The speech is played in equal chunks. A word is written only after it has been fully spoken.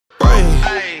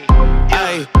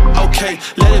okay,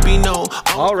 let it be known.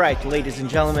 All right, ladies and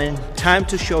gentlemen, time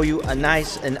to show you a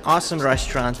nice and awesome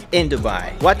restaurant in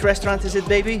Dubai. What restaurant is it,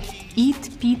 baby? Eat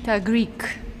Pita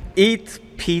Greek. Eat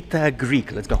Pita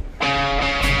Greek. Let's go.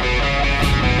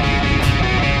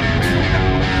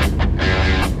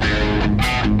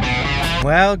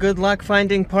 Well, good luck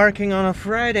finding parking on a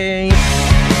Friday.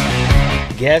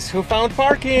 Guess who found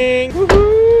parking?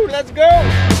 Woohoo! Let's go!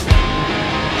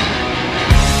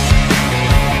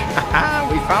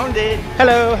 Haha, we found it!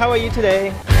 Hello, how are you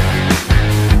today?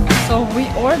 So we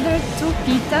ordered 2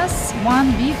 pitas,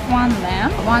 1 beef, 1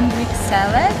 lamb, 1 Greek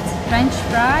salad, French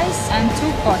fries and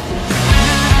 2 cocktails.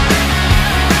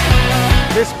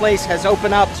 This place has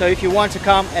opened up, so if you want to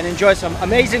come and enjoy some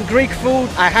amazing Greek food,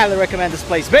 I highly recommend this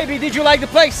place. Baby, did you like the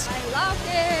place? I loved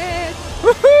it!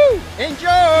 Woohoo!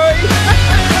 Enjoy!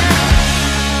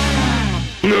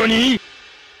 NANI?